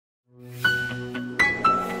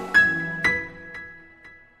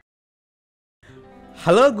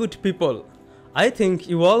Hello good people. I think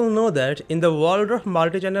you all know that in the world of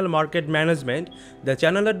multi-channel market management, the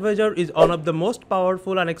ChannelAdvisor is one of the most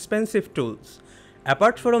powerful and expensive tools.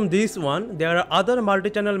 Apart from this one, there are other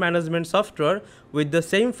multi-channel management software with the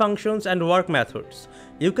same functions and work methods.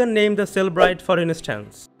 You can name the Sellbrite for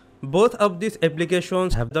instance. Both of these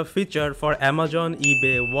applications have the feature for Amazon,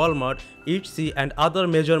 eBay, Walmart, 𝐻𝐶 and other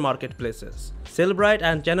major marketplaces. Sellbrite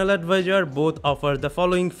and ChannelAdvisor both offer the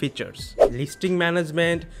following features: listing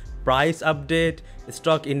management, price update,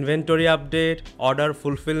 stock inventory update, order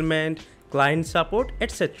fulfillment, client support,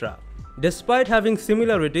 etc. Despite having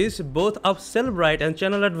similarities, both of Sellbrite and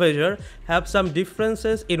ChannelAdvisor have some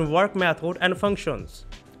differences in work method and functions.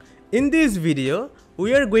 In this video,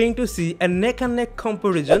 we are going to see a neck-and-neck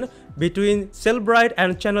comparison between Sellbrite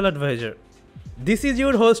and ChannelAdvisor. This is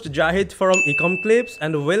your host Jahid from 𝐒𝐮𝐞𝐞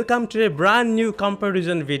and welcome to a brand new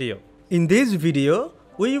comparison video. In this video,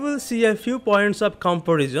 we will see a few points of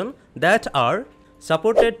comparison that are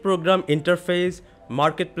supported program interface,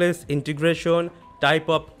 marketplace integration, type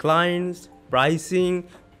of clients, pricing,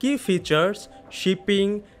 key features,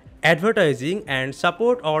 shipping, advertising and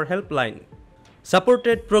support or helpline.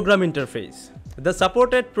 Supported program interface. The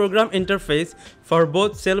supported program interface for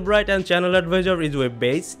both Sellbrite and ChannelAdvisor is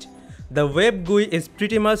web-based. The web GUI is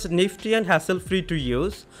pretty much nifty and hassle-free to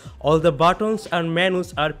use. All the buttons and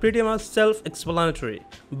menus are pretty much self-explanatory.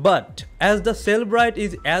 But as the Sellbrite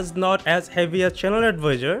is not as heavy as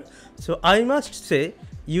ChannelAdvisor, so I must say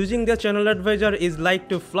using the ChannelAdvisor is like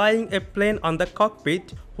to flying a plane on the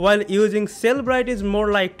cockpit, while using Sellbrite is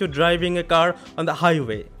more like to driving a car on the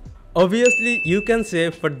highway. Obviously, you can say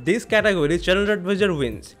for this category ChannelAdvisor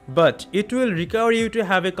wins, but it will require you to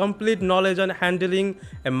have a complete knowledge on handling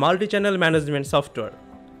a multi-channel management software.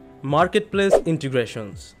 Marketplace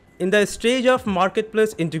integrations. In the stage of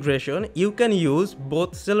marketplace integration, you can use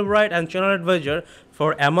both Sellbrite and ChannelAdvisor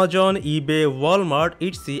for Amazon, eBay, Walmart,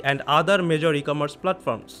 𝐻𝐶 and other major e-commerce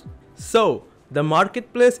platforms. So, the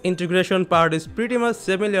marketplace integration part is pretty much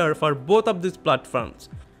similar for both of these platforms.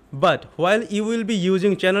 But while you will be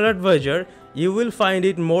using ChannelAdvisor, you will find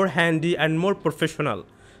it more handy and more professional.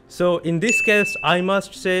 So in this case, I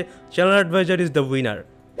must say ChannelAdvisor is the winner.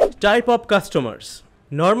 Type of customers.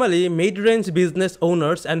 Normally, mid-range business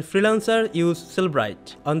owners and freelancers use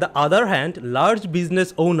Sellbrite. On the other hand, large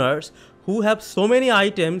business owners who have so many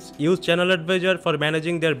items use ChannelAdvisor for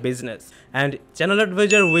managing their business. And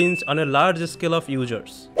ChannelAdvisor wins on a large scale of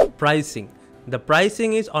users. Pricing. The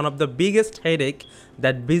pricing is one of the biggest headache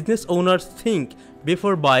that business owners think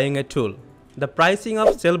before buying a tool. The pricing of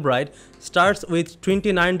Sellbrite starts with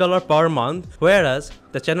 $29 per month, whereas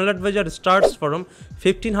the ChannelAdvisor starts from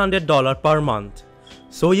 $1,500 per month.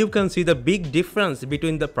 So you can see the big difference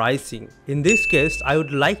between the pricing. In this case, I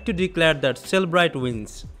would like to declare that Sellbrite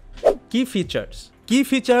wins. Key features. Key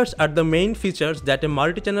features are the main features that a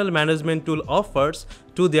multi-channel management tool offers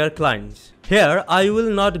to their clients. Here, I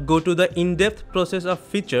will not go to the in-depth process of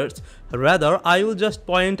features, rather I will just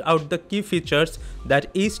point out the key features that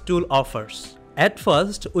each tool offers. At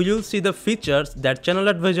first, we will see the features that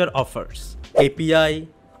ChannelAdvisor offers: API,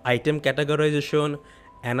 item categorization,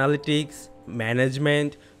 analytics,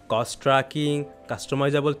 management, cost tracking,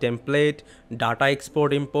 customizable template, data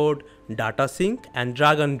export-import, data sync and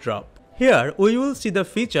drag and drop. Here, we will see the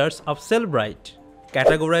features of Sellbrite: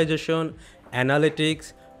 categorization,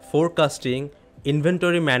 analytics, forecasting,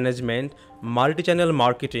 inventory management, multi-channel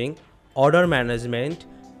marketing, order management,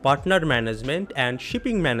 partner management and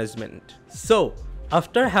shipping management. So,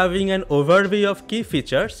 after having an overview of key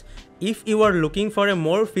features, if you are looking for a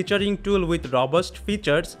more featuring tool with robust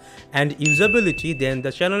features and usability, then the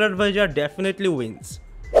ChannelAdvisor definitely wins.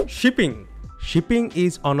 Shipping. Shipping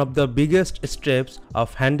is one of the biggest steps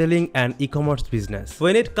of handling an e-commerce business.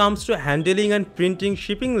 When it comes to handling and printing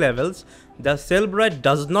shipping labels, the Sellbrite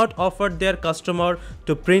does not offer their customer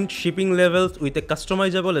to print shipping labels with a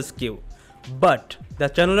customizable SKU. But the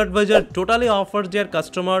ChannelAdvisor totally offers their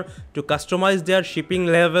customer to customize their shipping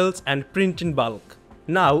labels and print in bulk.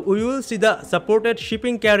 Now we will see the supported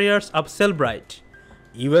shipping carriers of Sellbrite: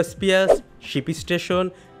 USPS,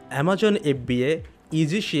 ShipStation, Amazon FBA,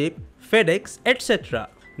 EasyShip, FedEx, etc.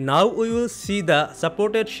 Now we will see the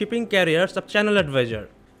supported shipping carriers of ChannelAdvisor: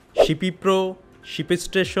 ShippyPro,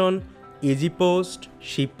 ShipStation, EasyPost,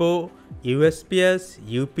 Shippo, USPS,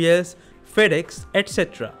 UPS, FedEx,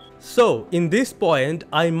 etc. So in this point,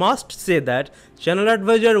 I must say that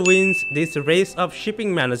ChannelAdvisor wins this race of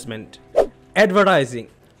shipping management. Advertising.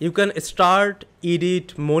 You can start,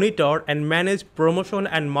 edit, monitor and manage promotion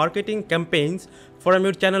and marketing campaigns from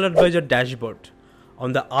your ChannelAdvisor dashboard.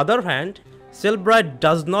 On the other hand, Sellbrite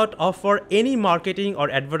does not offer any marketing or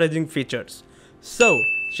advertising features. So,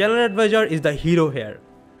 ChannelAdvisor is the hero here.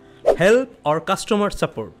 Help or customer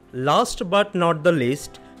support. Last but not the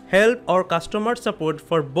least, help or customer support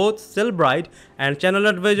for both Sellbrite and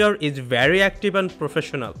ChannelAdvisor is very active and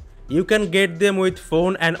professional. You can get them with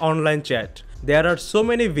phone and online chat. There are so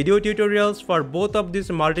many video tutorials for both of these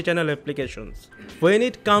multi-channel applications. When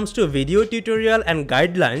it comes to video tutorial and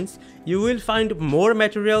guidelines, you will find more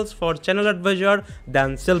materials for ChannelAdvisor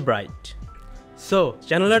than Sellbrite. So,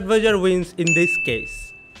 ChannelAdvisor wins in this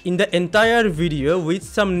case. In the entire video with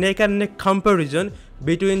some neck and neck comparison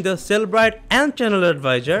between the Sellbrite and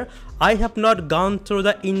ChannelAdvisor, I have not gone through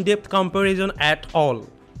the in-depth comparison at all.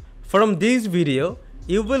 From this video,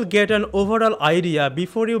 you will get an overall idea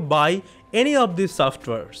before you buy any of these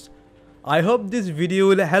softwares. I hope this video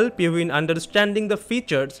will help you in understanding the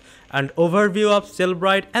features and overview of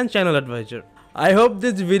Sellbrite and ChannelAdvisor. I hope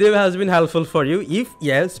this video has been helpful for you. If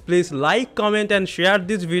yes, please like, comment and share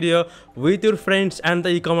this video with your friends and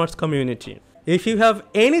the e-commerce community. If you have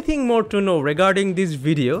anything more to know regarding this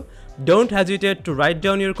video, don't hesitate to write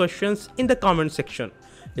down your questions in the comment section.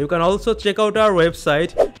 You can also check out our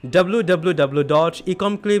website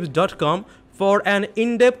www.𝐒𝐮𝐫𝐤𝐞𝐿.com for an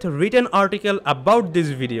in-depth written article about this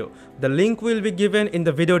video. The link will be given in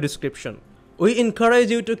the video description. We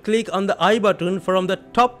encourage you to click on the I button from the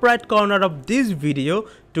top right corner of this video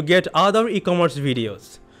to get other e-commerce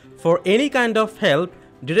videos. For any kind of help,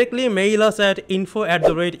 directly mail us at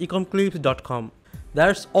info@𝐒𝐮𝐫𝐤𝐞𝐿.com.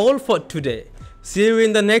 That's all for today. See you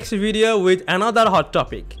in the next video with another hot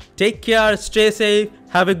topic. Take care, stay safe,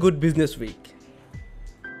 have a good business week.